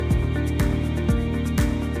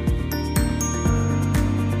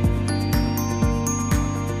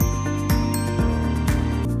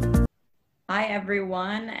Hi,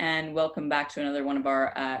 everyone, and welcome back to another one of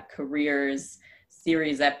our careers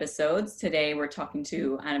series episodes. Today, we're talking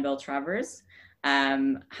to Annabelle Travers.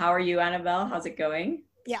 How are you, Annabelle? How's it going?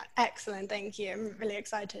 Yeah, excellent. Thank you. I'm really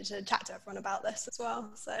excited to chat to everyone about this as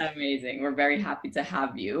well. So Amazing. We're very happy to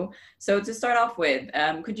have you. So to start off with,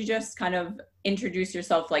 could you just kind of introduce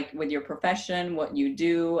yourself, like with your profession, what you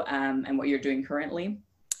do, and what you're doing currently?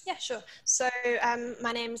 yeah, sure. So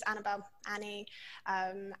my name's Annabelle Annie.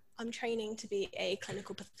 I'm training to be a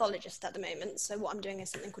clinical pathologist at the moment. So what I'm doing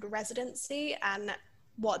is something called a residency, and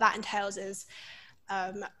what that entails is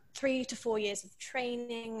 3 to 4 years of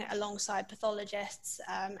training alongside pathologists,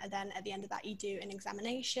 and then at the end of that you do an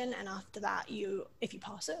examination, and after that if you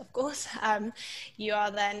pass it, of course, you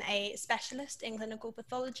are then a specialist in clinical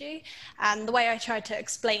pathology. And the way I try to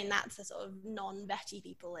explain that to sort of non-vetty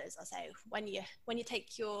people is I say, when you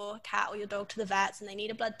take your cat or your dog to the vets and they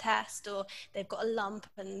need a blood test or they've got a lump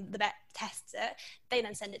and the vet tests it, they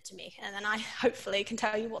then send it to me, and then I hopefully can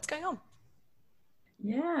tell you what's going on.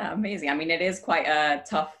 Yeah, amazing. I mean, it is quite a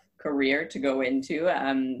tough career to go into.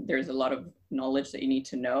 There's a lot of knowledge that you need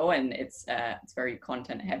to know, and it's very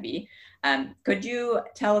content heavy. Could you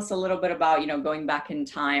tell us a little bit about, going back in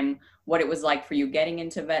time, what it was like for you getting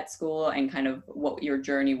into vet school and kind of what your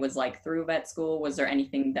journey was like through vet school? Was there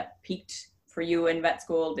anything that peaked for you in vet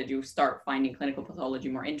school? Did you start finding clinical pathology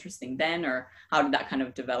more interesting then, or how did that kind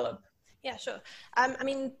of develop? Yeah, sure. I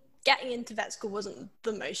mean, getting into vet school wasn't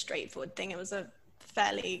the most straightforward thing. It was a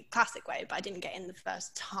fairly classic way, but I didn't get in the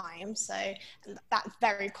first time. So that's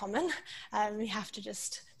very common. You have to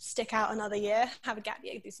just stick out another year, have a gap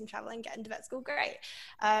year, do some traveling, get into vet school, great.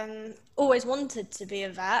 Always wanted to be a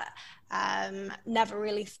vet. Never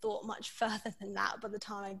really thought much further than that by the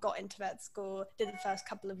time I got into vet school, did the first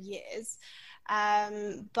couple of years.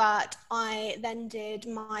 But I then did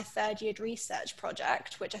my third year research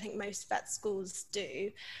project, which I think most vet schools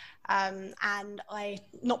do. And I,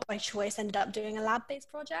 not by choice, ended up doing a lab-based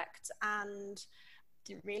project and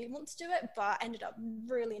didn't really want to do it, but ended up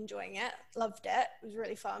really enjoying it, loved it, it was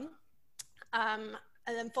really fun. And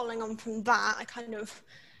then following on from that, I kind of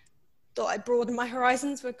thought I'd broaden my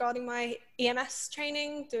horizons regarding my EMS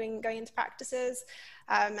training, going into practices.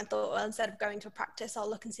 And thought, well, instead of going to a practice, I'll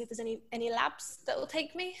look and see if there's any labs that will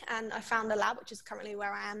take me. And I found a lab, which is currently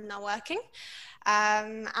where I am now working.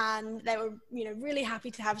 And they were, really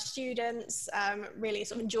happy to have students, really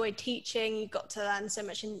sort of enjoyed teaching. You got to learn so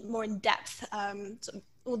much more in depth, sort of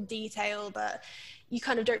all the detail that you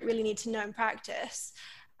kind of don't really need to know in practice.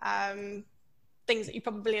 Things that you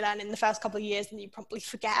probably learn in the first couple of years and you probably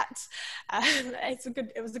forget.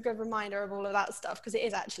 It was a good reminder of all of that stuff because it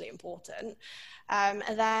is actually important. And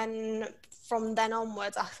then from then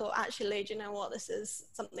onwards, I thought, actually, do you know what? This is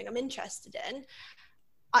something I'm interested in.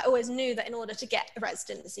 I always knew that in order to get a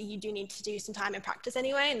residency, you do need to do some time in practice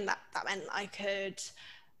anyway, and that meant I could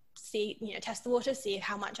see, test the water, see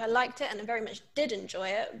how much I liked it, and I very much did enjoy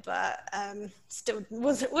it, but still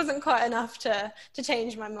wasn't quite enough to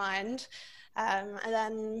change my mind. And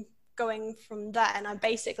then going from there, and I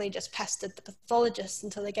basically just pestered the pathologists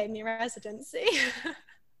until they gave me a residency.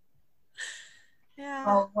 Yeah.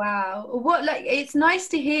 Oh wow. It's nice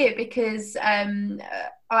to hear because I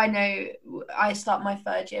know I start my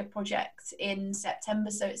third year project in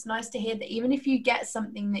September, so it's nice to hear that even if you get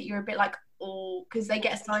something that you're a bit like, oh, because they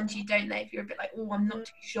get assigned to you, don't they? If you're a bit like, oh, I'm not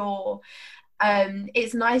too sure.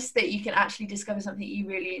 It's nice that you can actually discover something you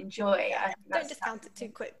really enjoy. Don't discount it too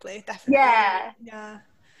quickly, definitely.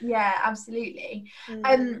 Yeah, absolutely.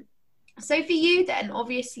 So for you then,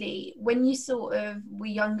 obviously, when you sort of were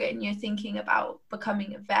younger and you're thinking about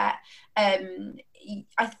becoming a vet,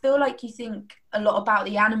 I feel like you think a lot about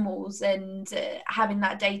the animals and having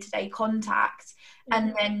that day-to-day contact,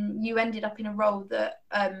 and then you ended up in a role that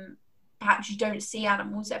perhaps you don't see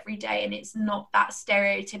animals every day and it's not that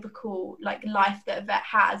stereotypical like life that a vet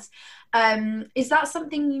has. Is that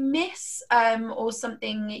something you miss, or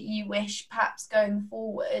something you wish perhaps going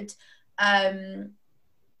forward?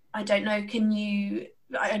 I don't know,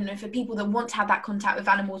 I don't know, for people that want to have that contact with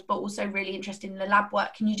animals but also really interested in the lab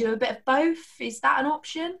work, can you do a bit of both? Is that an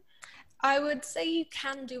option? I would say you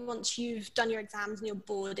can do once you've done your exams and you're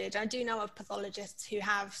boarded. I do know of pathologists who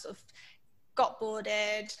have sort of got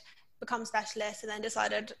boarded, become specialists, and then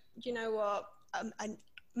decided, you know what,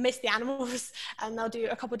 miss the animals, and they'll do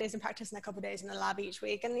a couple of days in practice and a couple of days in the lab each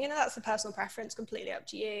week. And, you know, that's a personal preference, completely up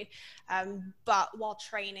to you. But while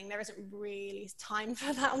training, there isn't really time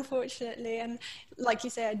for that, unfortunately. And like you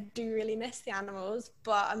say, I do really miss the animals,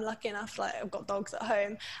 but I'm lucky enough, like, I've got dogs at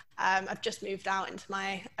home. I've just moved out into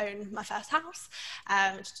my first house, which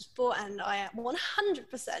I just bought, and I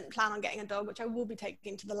 100% plan on getting a dog, which I will be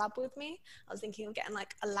taking to the lab with me. I was thinking of getting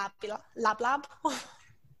like a lab.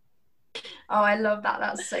 Oh, I love that.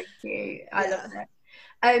 That's so cute. I love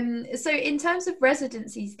it. So in terms of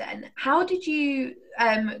residencies then, how did you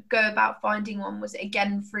go about finding one? Was it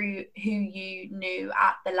again through who you knew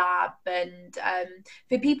at the lab? And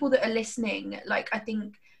for people that are listening, like, I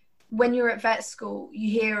think when you're at vet school,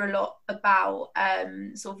 you hear a lot about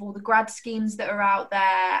sort of all the grad schemes that are out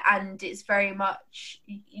there, and it's very much,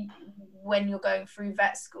 when you're going through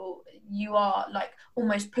vet school, you are like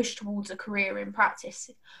almost pushed towards a career in practice.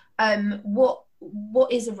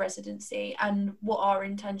 What is a residency, and what are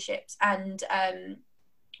internships, and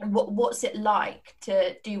what's it like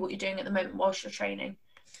to do what you're doing at the moment whilst you're training?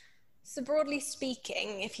 So broadly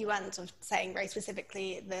speaking, if you weren't sort of saying very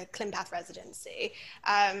specifically the ClinPath residency,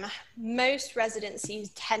 most residencies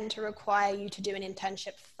tend to require you to do an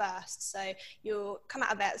internship first. So you'll come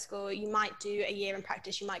out of vet school, you might do a year in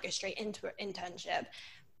practice, you might go straight into an internship.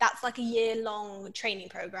 That's like a year-long training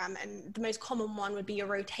program, and the most common one would be a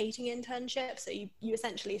rotating internship. So you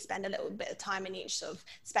essentially spend a little bit of time in each sort of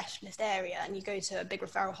specialist area, and you go to big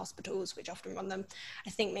referral hospitals, which often run them. I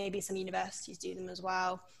think maybe some universities do them as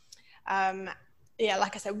well. Yeah,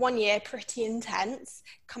 like I said, 1 year, pretty intense,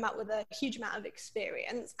 come out with a huge amount of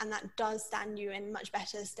experience, and that does stand you in much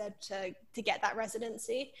better stead to get that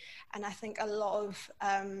residency. And I think a lot of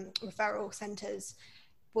referral centres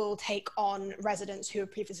will take on residents who have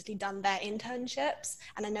previously done their internships,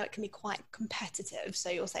 and I know it can be quite competitive, so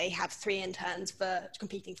you'll say have 3 interns for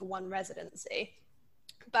competing for 1 residency.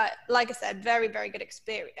 But like I said, very, very good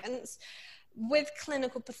experience. With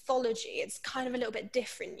clinical pathology, it's kind of a little bit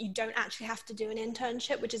different. You don't actually have to do an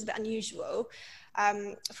internship, which is a bit unusual.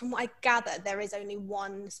 From what I gather, there is only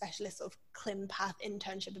 1 specialist sort of ClinPath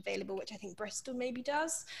internship available, which I think Bristol maybe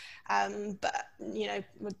does. But, you know,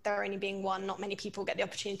 with there only being 1, not many people get the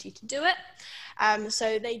opportunity to do it.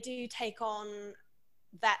 So they do take on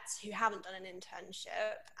vets who haven't done an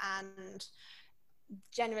internship, and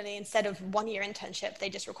generally instead of 1 year internship, they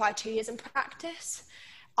just require 2 years in practice.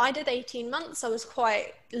 I did 18 months. I was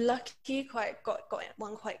quite lucky, got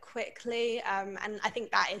one quite quickly. And I think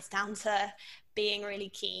that is down to being really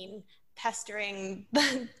keen, pestering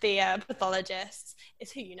the pathologists.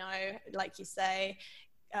 It's who you know, like you say.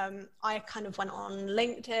 I kind of went on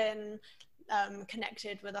LinkedIn,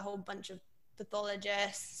 connected with a whole bunch of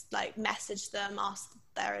pathologists, like messaged them, asked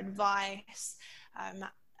their advice.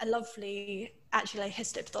 A lovely, actually,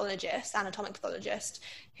 histopathologist, anatomic pathologist,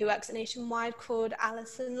 who works at Nationwide, called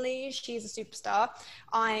Alison Lee. She's a superstar.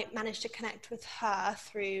 I managed to connect with her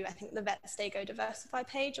through, I think, the Vets Day Go Diversify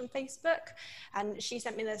page on Facebook, and she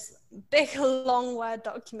sent me this big, long Word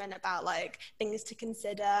document about like things to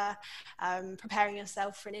consider, preparing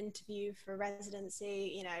yourself for an interview for a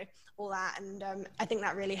residency, you know, all that. And I think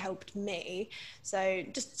that really helped me. So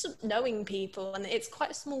just knowing people, and it's quite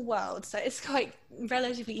a small world, so it's quite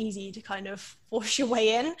relatively easy to kind of force your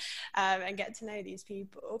way in and get to know these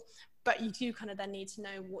people. But you do kind of then need to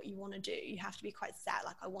know what you want to do. You have to be quite set,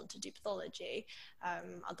 like, I want to do pathology,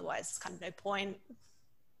 otherwise it's kind of no point.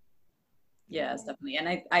 Yes, definitely.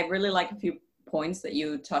 And I really like a few points that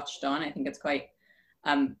you touched on. I think it's quite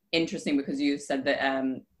interesting, because you said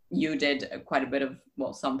that you did quite a bit of,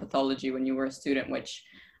 well, some pathology when you were a student, which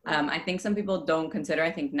I think some people don't consider.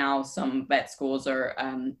 I think now some vet schools are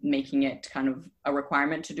making it kind of a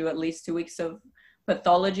requirement to do at least 2 weeks of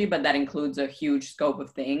pathology, but that includes a huge scope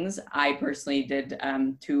of things. I personally did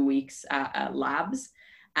 2 weeks at labs,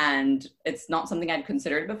 and it's not something I'd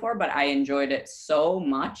considered before, but I enjoyed it so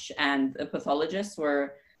much. And the pathologists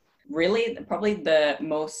were really probably the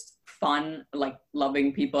most fun, like,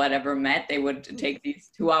 loving people I'd ever met. They would take these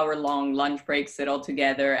 2-hour-long lunch breaks, sit all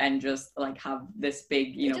together, and just like have this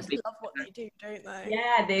big, you know, just love what they do, don't they?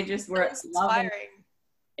 Yeah, they just were inspiring.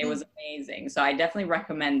 It was amazing. So I definitely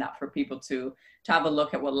recommend that for people to have a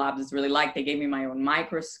look at what labs is really like. They gave me my own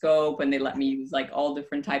microscope, and they let me use like all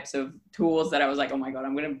different types of tools that I was like, oh my God,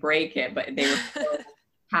 I'm going to break it. But they were so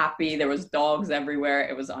happy. There was dogs everywhere.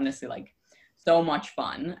 It was honestly like so much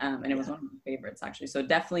fun. And it was one of my favorites, actually. So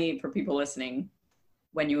definitely for people listening,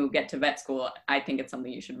 when you get to vet school, I think it's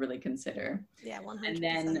something you should really consider. Yeah, 100%. And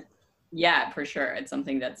then, yeah, for sure. It's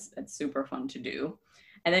something that's super fun to do.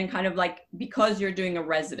 And then kind of like, because you're doing a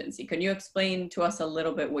residency, can you explain to us a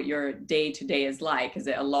little bit what your day to day is like? Is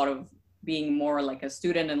it a lot of being more like a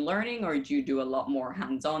student and learning, or do you do a lot more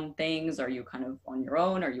hands-on things? Are you kind of on your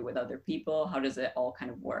own? Are you with other people? How does it all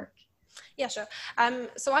kind of work? Yeah, sure.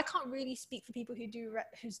 So I can't really speak for people who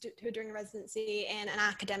are doing a residency in an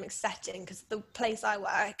academic setting, because the place I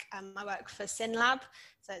work for SynLab.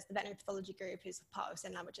 So it's the veterinary pathology group, who's a part of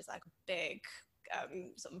SynLab, which is like a big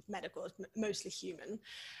sort of medical, mostly human.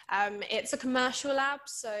 It's a commercial lab,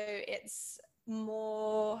 so it's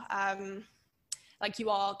more like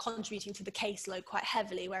you are contributing to the caseload quite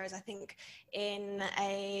heavily, whereas I think in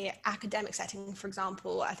a academic setting, for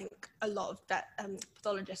example, I think a lot of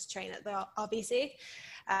pathologists train at the RVC.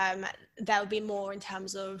 There'll be more in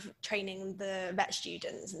terms of training the vet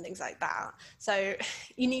students and things like that. So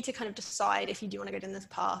you need to kind of decide, if you do want to go down this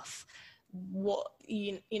path, what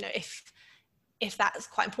you know, if that's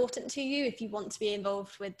quite important to you, if you want to be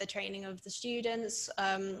involved with the training of the students,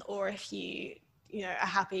 or if you are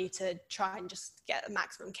happy to try and just get a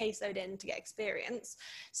maximum caseload in to get experience.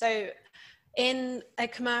 So in a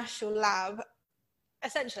commercial lab,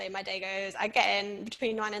 essentially my day goes, I get in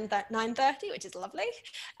between 9 and 9:30, which is lovely.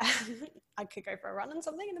 I could go for a run and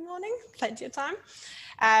something in the morning, plenty of time.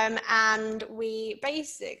 And we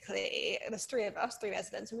basically, there's three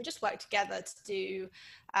residents, and we just work together to do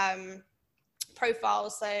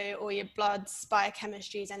profiles, so all your bloods,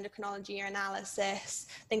 biochemistries, endocrinology, your analysis,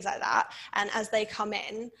 things like that. And as they come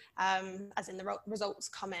in, as in the results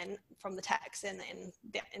come in from the techs in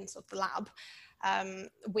sort of the lab,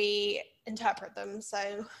 we interpret them.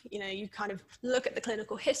 So, you kind of look at the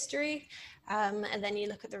clinical history, and then you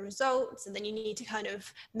look at the results, and then you need to kind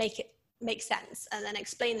of make sense, and then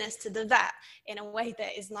explain this to the vet in a way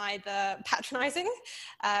that is neither patronizing.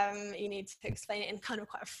 You need to explain it in kind of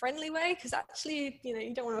quite a friendly way, because actually,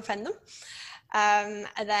 you don't want to offend them.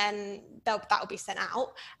 And then that will be sent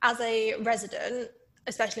out. As a resident,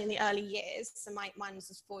 especially in the early years, so mine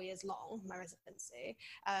was 4 years long, my residency,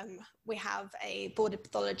 we have a boarded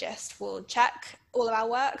pathologist who will check all of our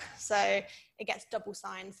work, so it gets double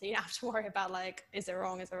signed, so you don't have to worry about like, is it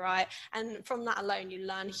wrong, is it right? And from that alone, you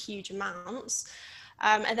learn huge amounts.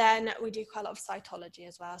 And then we do quite a lot of cytology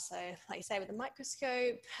as well, so like you say, with the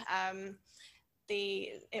microscope,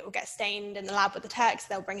 it will get stained in the lab with the techs,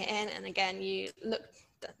 they'll bring it in, and again, you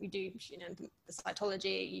do the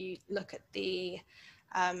cytology, you look at the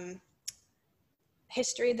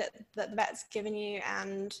history that the vet's given you,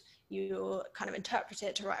 and you kind of interpret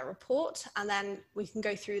it to write a report, and then we can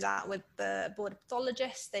go through that with the board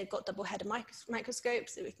pathologists. They've got double-headed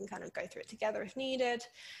microscopes, so we can kind of go through it together if needed.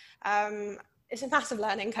 It's a massive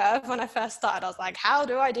learning curve. When I first started, I was like, how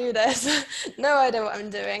do I do this? No idea what I'm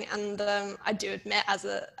doing. And I do admit, as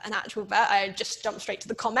an actual vet, I just jumped straight to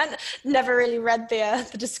the comment, never really read the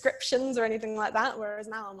descriptions or anything like that. Whereas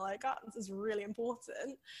now I'm like, oh, this is really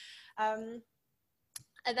important.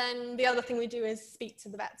 And then the other thing we do is speak to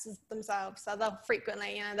the vets themselves. So they'll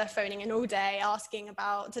frequently, they're phoning in all day asking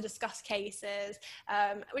to discuss cases,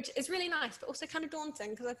 which is really nice, but also kind of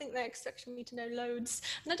daunting, because I think they're expecting me to know loads,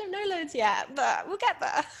 and I don't know loads yet, but we'll get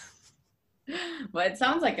there. Well, it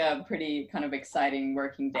sounds like a pretty kind of exciting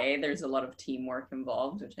working day. There's a lot of teamwork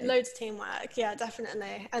involved. Loads of teamwork, yeah,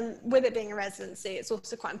 definitely. And with it being a residency, it's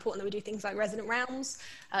also quite important that we do things like resident rounds.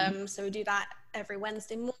 So we do that every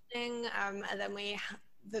Wednesday morning, and then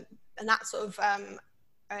and that's sort of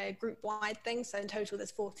a group-wide thing. So in total,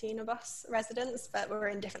 there's 14 of us residents, but we're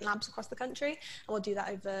in different labs across the country, and we'll do that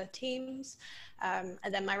over teams. And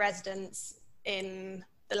then my residents in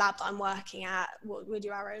the lab that I'm working at, we'll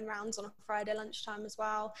do our own rounds on a Friday lunchtime as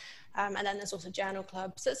well. And then there's also journal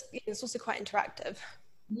club. So it's also quite interactive.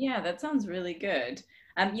 Yeah, that sounds really good.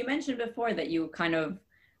 You mentioned before that you kind of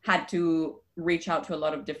had to reach out to a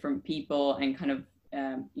lot of different people and kind of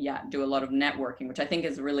do a lot of networking, which I think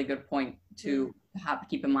is a really good point to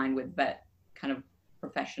keep in mind with vet kind of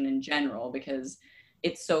profession in general, because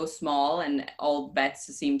it's so small and all vets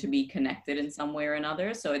seem to be connected in some way or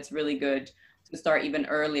another. So it's really good to start even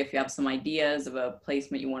early if you have some ideas of a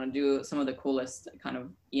placement you want to do. Some of the coolest kind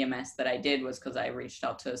of EMS that I did was because I reached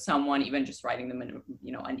out to someone, even just writing them in,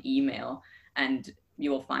 an email, and you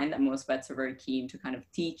will find that most vets are very keen to kind of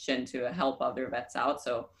teach and to help other vets out.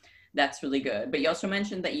 So that's really good. But you also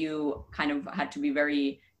mentioned that you kind of had to be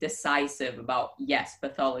very decisive about, yes,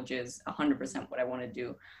 pathology is 100% what I want to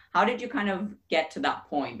do. How did you kind of get to that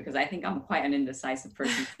point? Because I think I'm quite an indecisive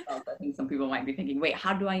person myself. I think some people might be thinking, wait,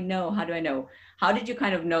 how do I know? How do I know? How did you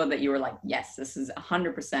kind of know that you were like, yes, this is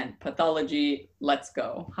 100% pathology, let's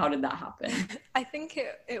go? How did that happen? I think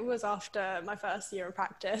it was after my first year of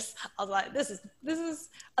practice. I was like, this is,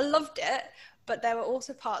 I loved it, but there were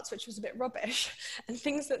also parts which was a bit rubbish and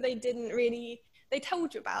things that they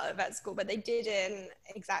told you about at vet school, but they didn't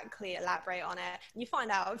exactly elaborate on it. You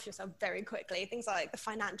find out of yourself very quickly, things like the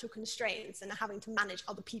financial constraints and having to manage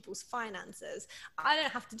other people's finances. I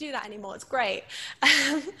don't have to do that anymore, it's great.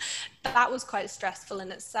 That was quite stressful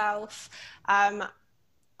in itself.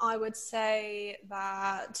 I would say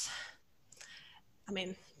that, I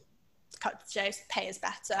mean, cut to the chase, pay is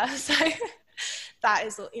better. So that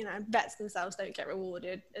is, you know, vets themselves don't get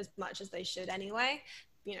rewarded as much as they should anyway,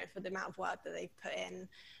 you know, for the amount of work that they put in.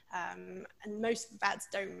 And most vets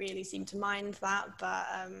don't really seem to mind that, but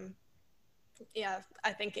yeah,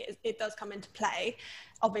 I think it does come into play.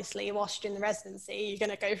 Obviously, whilst you're in the residency, you're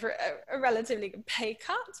going to go for a relatively good pay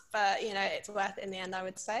cut, but, you know, it's worth it in the end, I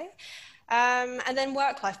would say. And then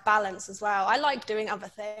work-life balance as well. I like doing other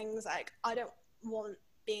things. Like, I don't want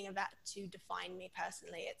being a vet to define me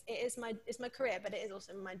personally. It's my career, but it is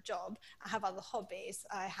also my job. I have other hobbies.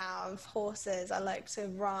 I have horses. I like to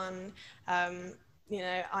run. You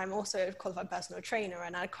know, I'm also a qualified personal trainer,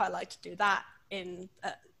 and I quite like to do that in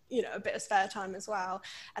you know, a bit of spare time as well.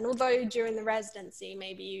 And although during the residency,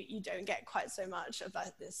 maybe you don't get quite so much of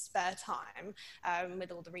this spare time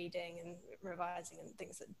with all the reading and revising and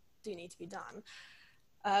things that do need to be done.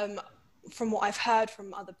 From what I've heard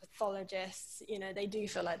from other pathologists, you know, they do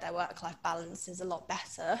feel like their work-life balance is a lot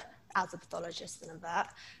better as a pathologist than a vet.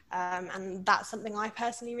 And that's something I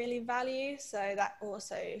personally really value. So that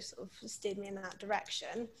also sort of steered me in that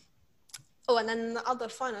direction. Oh, and then the other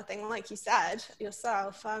final thing, like you said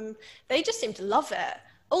yourself, they just seem to love it.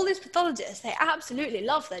 All these pathologists, they absolutely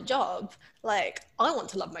love their job. Like, I want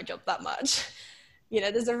to love my job that much. You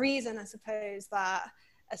know, there's a reason, I suppose, that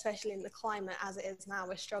especially in the climate as it is now,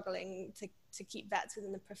 we're struggling to keep vets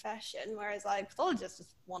within the profession, whereas like pathologists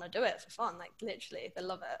just want to do it for fun, like literally they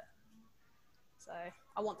love it. So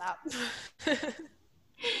I want that.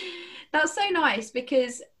 That's so nice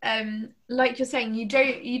because like you're saying, you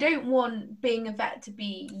don't want being a vet to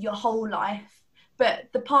be your whole life, but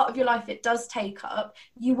the part of your life it does take up,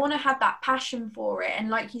 you want to have that passion for it. And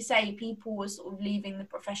like you say, people were sort of leaving the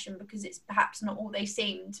profession because it's perhaps not all they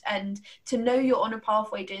seemed, and to know you're on a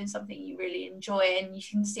pathway doing something you really enjoy and you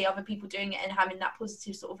can see other people doing it and having that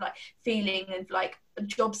positive sort of like feeling of like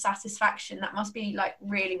job satisfaction, that must be like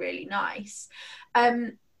really, really nice.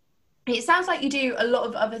 It sounds like you do a lot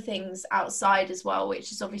of other things outside as well,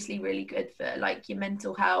 which is obviously really good for like your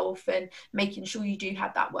mental health and making sure you do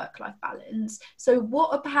have that work-life balance. So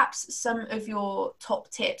what are perhaps some of your top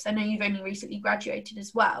tips? I know you've only recently graduated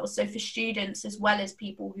as well. So for students as well as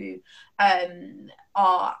people who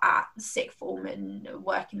are at sixth form and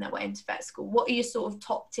working their way into vet school, what are your sort of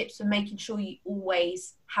top tips for making sure you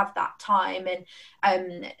always have that time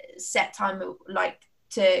and set time like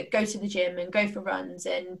to go to the gym and go for runs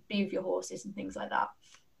and be with your horses and things like that?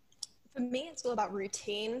 For me, it's all about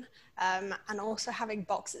routine and also having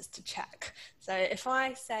boxes to check. So if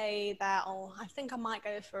I say that, oh, I think I might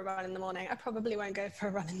go for a run in the morning, I probably won't go for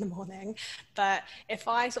a run in the morning. But if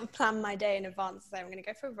I sort of plan my day in advance, say I'm going to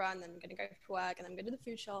go for a run, then I'm going to go for work, and then I'm going to do the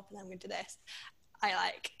food shop, and then I'm going to do this, I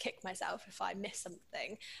like kick myself if I miss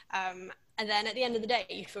something. And then at the end of the day,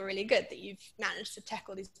 you feel really good that you've managed to check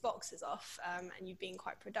all these boxes off and you've been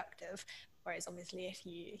quite productive. Whereas obviously if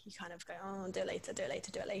you kind of go, oh, do it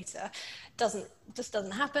later, just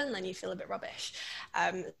doesn't happen, then you feel a bit rubbish.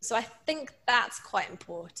 So I think that's quite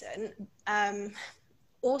important.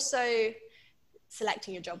 Also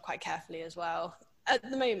selecting your job quite carefully as well. At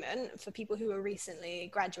the moment, for people who are recently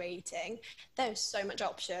graduating, there's so much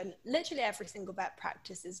option. Literally every single vet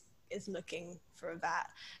practice is looking for a vet.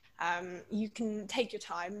 You can take your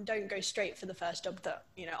time. Don't go straight for the first job that,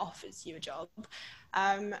 you know, offers you a job.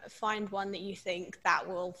 Find one that you think that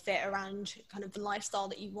will fit around kind of the lifestyle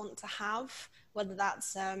that you want to have, whether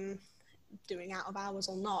that's doing out of hours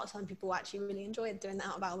or not. Some people actually really enjoy doing the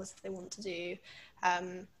out of hours if they want to do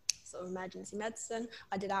sort of emergency medicine.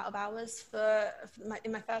 I did out of hours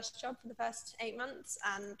in my first job for the first 8 months,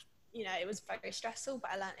 and you know, it was very stressful, but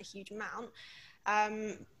I learned a huge amount.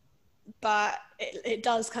 But it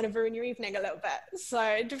does kind of ruin your evening a little bit. So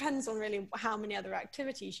it depends on really how many other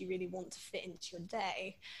activities you really want to fit into your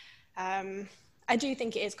day. I do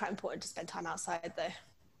think it is quite important to spend time outside though.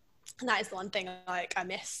 And that is the one thing like I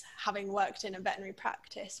miss, having worked in a veterinary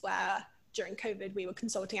practice where during COVID, we were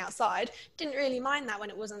consulting outside. Didn't really mind that when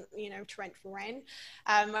it wasn't, you know, torrential rain.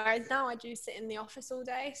 Whereas now I do sit in the office all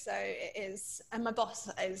day. So it is, and my boss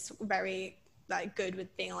is very like good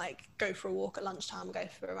with being like, go for a walk at lunchtime, go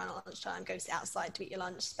for a run at lunchtime, go sit outside to eat your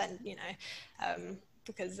lunch, spend, you know,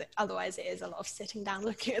 because otherwise it is a lot of sitting down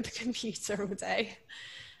looking at the computer all day.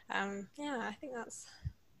 Yeah, I think that's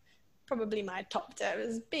probably my top tip,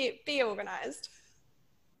 is be organized.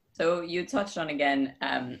 So you touched on again,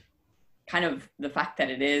 kind of the fact that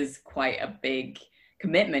it is quite a big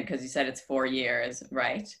commitment, because you said it's 4 years,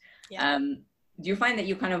 right? Yeah. Do you find that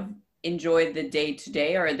you kind of enjoy the day to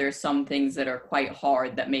day, or are there some things that are quite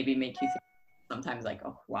hard that maybe make you think sometimes like,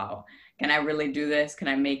 oh, wow, can I really do this? Can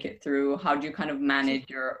I make it through? How do you kind of manage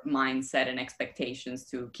your mindset and expectations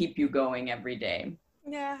to keep you going every day?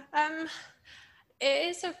 Yeah.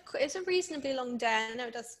 It's a reasonably long day. I know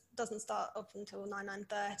it doesn't start up until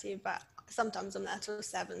 9:30, but sometimes I'm there till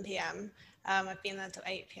 7 p.m. I've been there till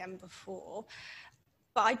 8 p.m. before.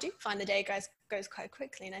 But I do find the day goes quite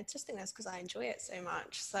quickly, and I just think that's because I enjoy it so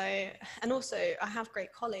much. So, and also I have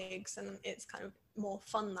great colleagues, and it's kind of more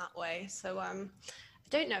fun that way. So I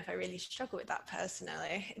don't know if I really struggle with that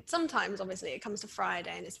personally. Sometimes, obviously, it comes to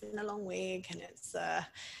Friday and it's been a long week, and it's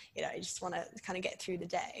you know, you just want to kind of get through the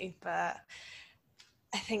day. But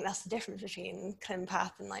I think that's the difference between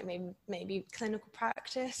ClinPath and like maybe clinical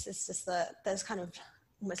practice. It's just that there's kind of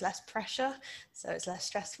almost less pressure, so it's less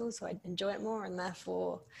stressful, so I enjoy it more, and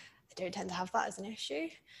therefore I don't tend to have that as an issue.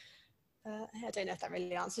 I don't know if that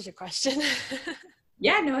really answers your question.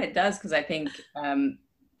 Yeah, no, it does, because I think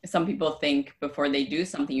some people think before they do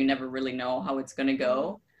something, you never really know how it's going to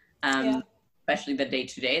go. Yeah. Especially the day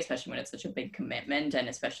to day, especially when it's such a big commitment, and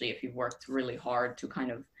especially if you've worked really hard to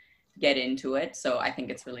kind of get into it. So I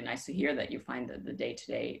think it's really nice to hear that you find that the day to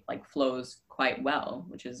day like flows quite well,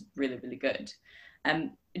 which is really, really good.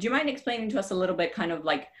 Do you mind explaining to us a little bit, kind of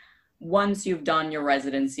like, once you've done your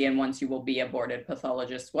residency and once you will be a boarded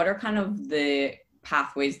pathologist, what are kind of the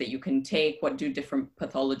pathways that you can take? What do different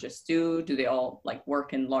pathologists do? Do they all like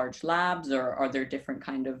work in large labs, or are there different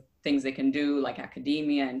kind of things they can do, like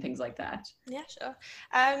academia and things like that? Yeah, sure.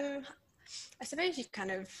 I suppose you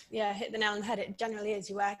kind of, hit the nail on the head. It generally is,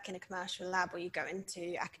 you work in a commercial lab or you go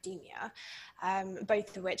into academia,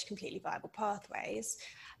 both of which completely viable pathways.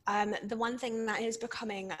 The one thing that is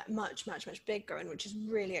becoming much bigger, and which is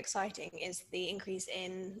really exciting, is the increase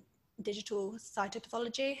in digital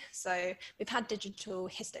cytopathology. So we've had digital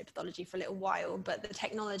histopathology for a little while, but the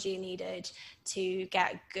technology needed to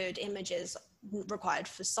get good images required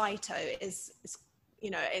for cyto is you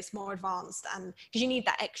know, it's more advanced, and because you need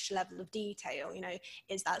that extra level of detail, you know,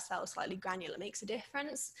 is that cell slightly granular, makes a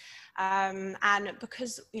difference. And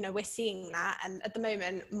because, you know, we're seeing that, and at the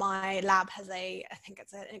moment my lab has I think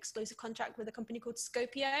it's an exclusive contract with a company called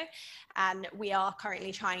Scopio, and we are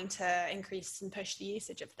currently trying to increase and push the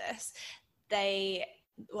usage of this.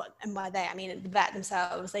 And by they, I mean the vet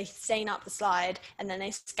themselves, they stain up the slide and then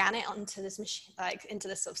they scan it onto this machine, like into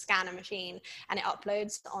this sort of scanner machine, and it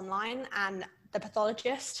uploads online, and the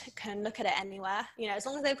pathologist can look at it anywhere, you know, as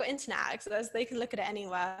long as they've got internet access, they can look at it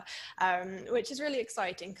anywhere, which is really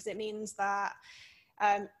exciting, because it means that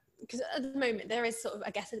because at the moment there is sort of,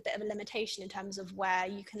 I guess, a bit of a limitation in terms of where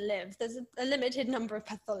you can live. There's a limited number of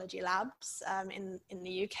pathology labs in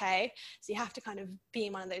the UK, so you have to kind of be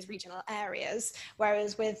in one of those regional areas,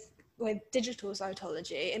 whereas with digital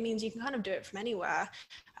cytology, it means you can kind of do it from anywhere,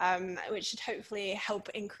 which should hopefully help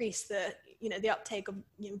increase the, you know, the uptake of,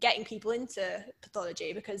 you know, getting people into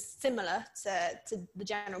pathology, because similar to the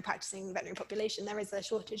general practicing veterinary population, there is a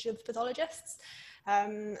shortage of pathologists.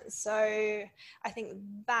 So I think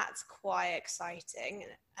that's quite exciting,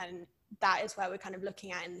 and that is where we're kind of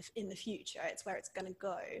looking at in the future. It's where it's going to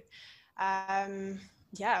go.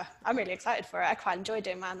 Yeah, I'm really excited for it. I quite enjoy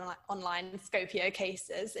doing my online Scopio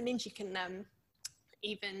cases. It means you can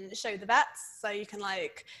even show the vets, so you can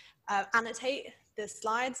like annotate the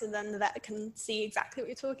slides, and then the vet can see exactly what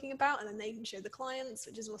you're talking about, and then they can show the clients,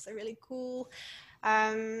 which is also really cool.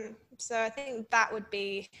 So I think that would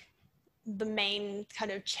be the main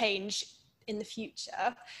kind of change in the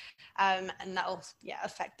future, and that'll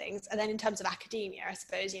affect things. And then in terms of academia, I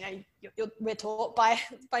suppose, you know, we're taught by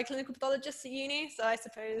clinical pathologists at uni, so I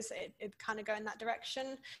suppose it kind of go in that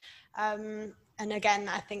direction. And again,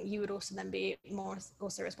 I think you would also then be more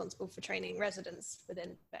also responsible for training residents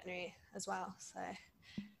within veterinary as well. So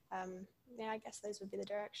I guess those would be the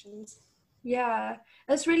directions. Yeah,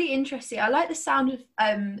 that's really interesting. I like the sound of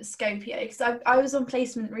Scopio, because I was on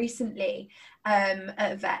placement recently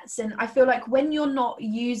at vets, and I feel like when you're not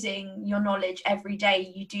using your knowledge every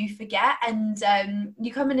day, you do forget. And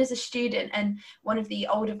you come in as a student, and one of the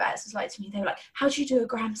older vets was like to me, they were like, how do you do a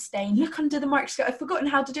gram stain? Look under the microscope. I've forgotten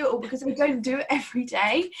how to do it all because we don't do it every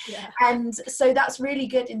day. Yeah. And so that's really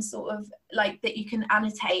good in sort of like that you can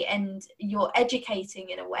annotate, and you're educating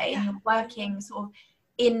in a way, and you're working sort of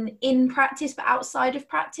in practice but outside of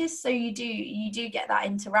practice, so you do get that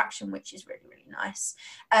interaction, which is really, really nice.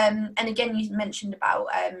 And again, you mentioned about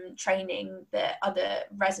training the other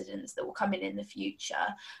residents that will come in the future.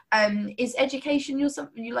 Is education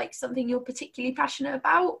something you're particularly passionate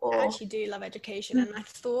about? Or I actually do love education, and I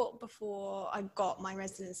thought before I got my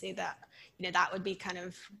residency that, you know, that would be kind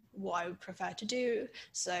of what I would prefer to do.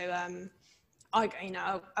 So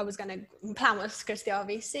I was going to plan was to go to the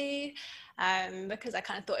RVC, because I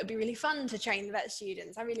kind of thought it'd be really fun to train the vet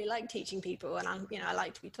students. I really like teaching people, and I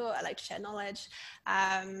like to be taught, I like to share knowledge.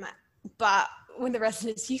 But with the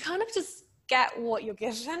residency, you kind of just get what you're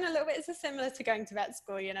given a little bit. It's similar to going to vet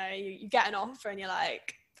school, you know, you get an offer and you're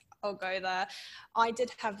like, I'll go there. I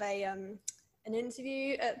did have an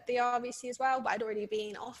interview at the RVC as well, but I'd already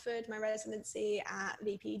been offered my residency at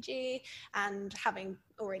VPG, and having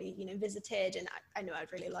already, you know, visited, and I knew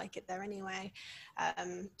I'd really like it there anyway.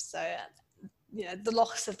 So, you know, the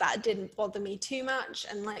loss of that didn't bother me too much.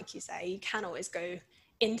 And like you say, you can always go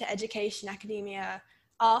into education, academia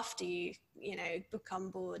after you know, become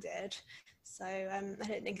boarded. So I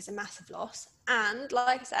don't think it's a massive loss. And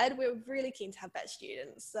like I said, we're really keen to have vet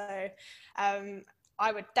students. So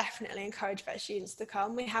I would definitely encourage vet students to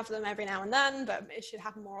come. We have them every now and then, but it should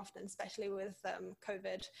happen more often, especially with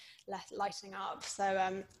COVID lightening up.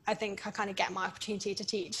 So I think I kind of get my opportunity to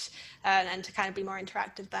teach and to kind of be more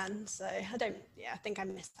interactive then. So I think I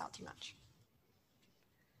missed out too much.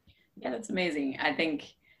 Yeah, that's amazing. I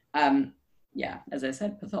think, as I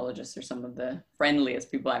said, pathologists are some of the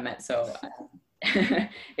friendliest people I met. So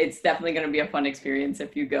it's definitely going to be a fun experience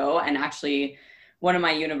if you go. And actually, one of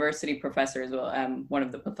my university professors, one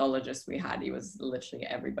of the pathologists we had, he was literally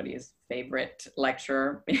everybody's favorite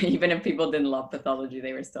lecturer. Even if people didn't love pathology,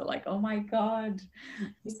 they were still like, oh my God,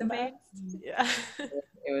 he's the best. Yeah.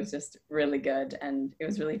 It was just really good, and it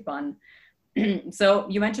was really fun. So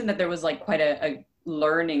you mentioned that there was like quite a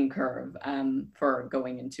learning curve for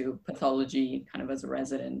going into pathology kind of as a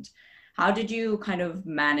resident. How did you kind of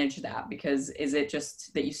manage that? Because is it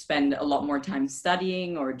just that you spend a lot more time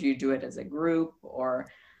studying, or do you do it as a group,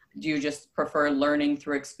 or do you just prefer learning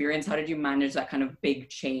through experience? How did you manage that kind of big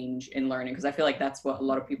change in learning? Because I feel like that's what a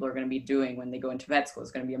lot of people are going to be doing when they go into vet school.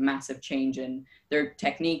 It's going to be a massive change in their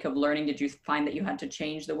technique of learning. Did you find that you had to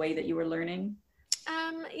change the way that you were learning?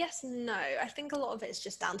 Yes and no. I think a lot of it's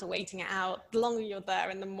just down to waiting it out. The longer you're there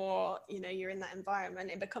and the more, you know, you're in that environment,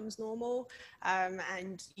 it becomes normal,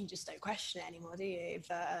 and you just don't question it anymore, do you?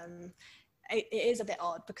 But it is a bit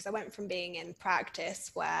odd, because I went from being in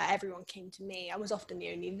practice where everyone came to me. I was often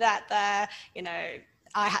the only vet there, you know,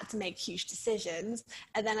 I had to make huge decisions,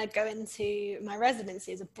 and then I'd go into my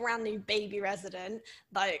residency as a brand new baby resident.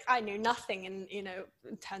 Like, I knew nothing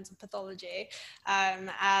in terms of pathology,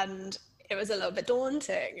 and it was a little bit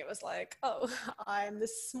daunting. It was like, oh, I'm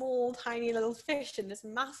this small, tiny little fish in this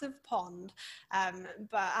massive pond.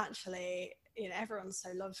 But actually, you know, everyone's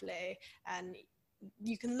so lovely, and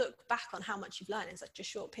you can look back on how much you've learned in such a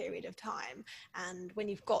short period of time. And when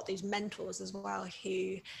you've got these mentors as well,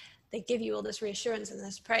 who they give you all this reassurance and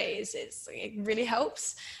this praise, it really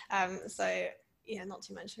helps. So yeah, not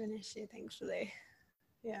too much of an issue, thankfully.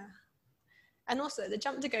 Yeah. And also, the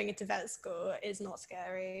jump to going into vet school is not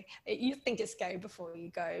scary. You think it's scary before you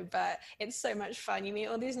go, but it's so much fun. You meet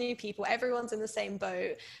all these new people. Everyone's in the same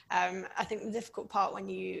boat. I think the difficult part when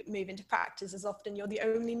you move into practice is often you're the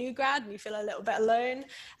only new grad and you feel a little bit alone.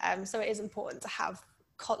 So it is important to have,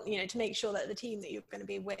 you know, to make sure that the team that you're going to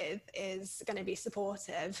be with is going to be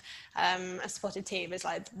supportive. A supportive team is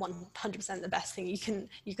like 100% the best thing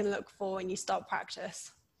you can look for when you start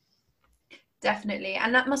practice. Definitely.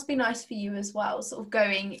 And that must be nice for you as well, sort of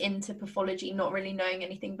going into pathology, not really knowing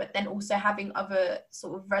anything, but then also having other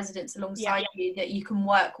sort of residents alongside you that you can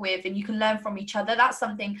work with and you can learn from each other. That's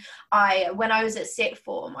something when I was at sixth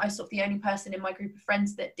form, I was sort of the only person in my group of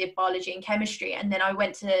friends that did biology and chemistry. And then I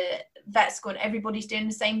went to vet school and everybody's doing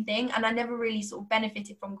the same thing. And I never really sort of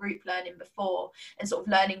benefited from group learning before and sort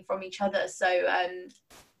of learning from each other. So,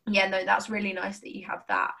 yeah, no, that's really nice that you have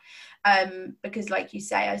that. Because like you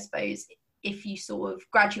say, I suppose if you sort of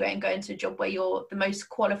graduate and go into a job where you're the most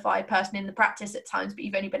qualified person in the practice at times, but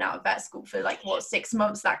you've only been out of vet school for like 6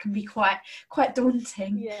 months, that can be quite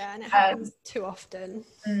daunting. Yeah, and it happens too often.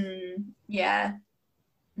 Yeah,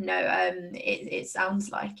 no, it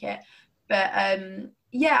sounds like it, but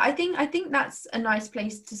yeah, I think that's a nice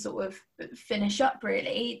place to sort of finish up,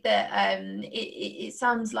 really, that it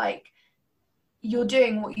sounds like you're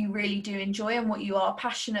doing what you really do enjoy and what you are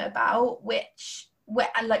passionate about,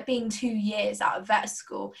 and like being 2 years out of vet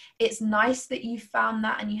school, it's nice that you found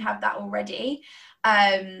that and you have that already,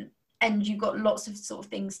 and you've got lots of sort of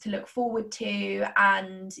things to look forward to,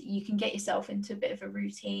 and you can get yourself into a bit of a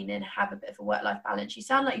routine and have a bit of a work-life balance. You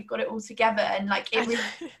sound like you've got it all together, and like it really,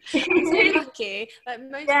 I'm so lucky. Like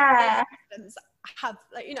most residents have,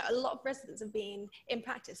 like, you know, a lot of residents have been in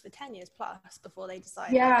practice for 10 years plus before they decide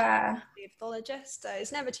to be a pathologist. So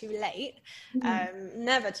it's never too late.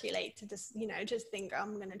 Never too late to just, you know, just think,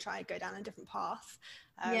 I'm going to try and go down a different path.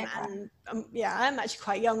 And I'm actually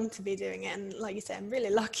quite young to be doing it, and like you say, I'm really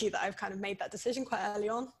lucky that I've kind of made that decision quite early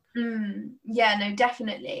on. Yeah, no,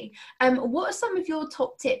 definitely. What are some of your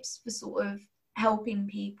top tips for sort of helping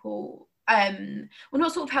people, well,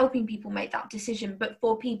 not sort of helping people make that decision, but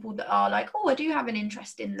for people that are like, oh, I do have an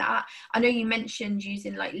interest in that? I know you mentioned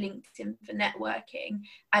using like LinkedIn for networking,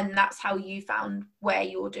 and that's how you found where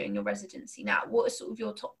you're doing your residency now. What are sort of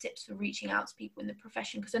your top tips for reaching out to people in the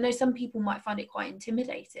profession? Because I know some people might find it quite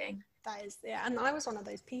intimidating. That is, yeah, and I was one of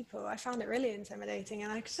those people. I found it really intimidating,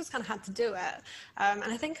 and I just kind of had to do it. And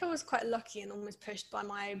I think I was quite lucky and almost pushed by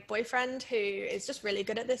my boyfriend, who is just really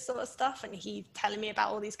good at this sort of stuff, and he telling me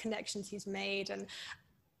about all these connections he's made. And,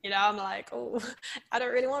 you know, I'm like, oh, I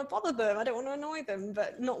don't really want to bother them. I don't want to annoy them.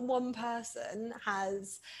 But not one person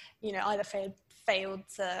has, you know, either failed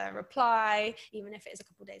to reply, even if it's a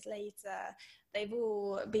couple of days later. They've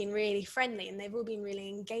all been really friendly, and they've all been really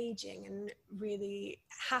engaging and really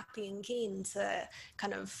happy and keen to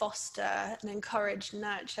kind of foster and encourage,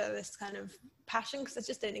 nurture this kind of passion, because I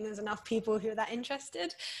just don't think there's enough people who are that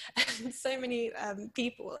interested. And so many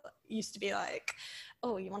people used to be like,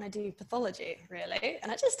 oh, you want to do pathology, really? And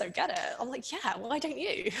I just don't get it. I'm like, yeah, why don't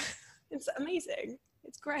you? It's amazing.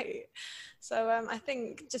 It's great. So I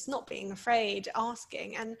think just not being afraid,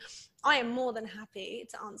 asking, and I am more than happy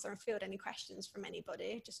to answer and field any questions from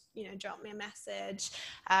anybody. Just, you know, drop me a message,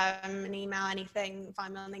 an email, anything,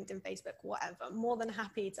 find me on LinkedIn, Facebook, whatever. More than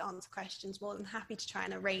happy to answer questions, more than happy to try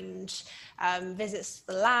and arrange visits to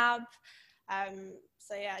the lab.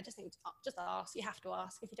 So yeah, I just think just ask. You have to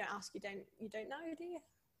ask. If you don't ask, you don't know, do you?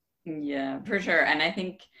 Yeah, for sure. And I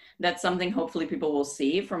think that's something hopefully people will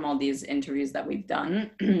see from all these interviews that we've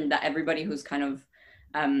done, that everybody who's kind of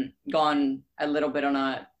gone a little bit on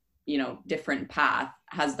a, you know, different path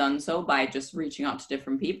has done so by just reaching out to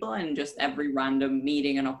different people, and just every random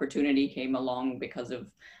meeting and opportunity came along because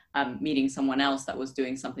of meeting someone else that was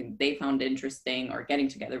doing something they found interesting, or getting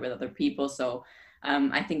together with other people. So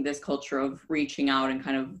I think this culture of reaching out and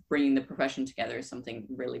kind of bringing the profession together is something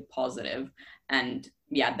really positive. And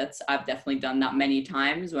yeah, I've definitely done that many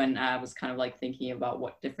times when I was kind of like thinking about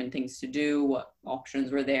what different things to do, what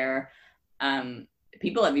options were there.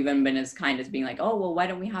 People have even been as kind as being like, oh, well, why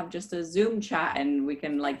don't we have just a Zoom chat and we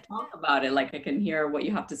can like talk about it? Like, I can hear what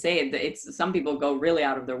you have to say. It's some people go really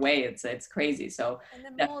out of their way. It's crazy. So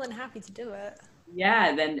and they're more than happy to do it.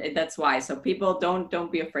 Yeah, then that's why. So people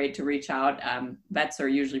don't be afraid to reach out. Vets are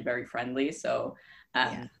usually very friendly. So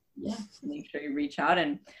yeah, make sure you reach out.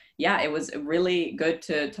 And yeah, it was really good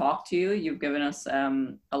to talk to you. You've given us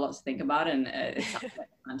a lot to think about, and it's a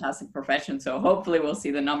fantastic profession. So hopefully we'll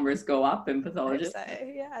see the numbers go up in pathology. So.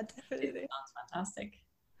 Yeah, definitely. It sounds fantastic.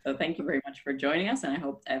 So thank you very much for joining us, and I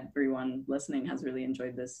hope everyone listening has really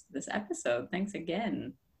enjoyed this episode. Thanks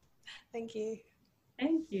again. Thank you.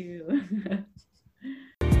 Thank you.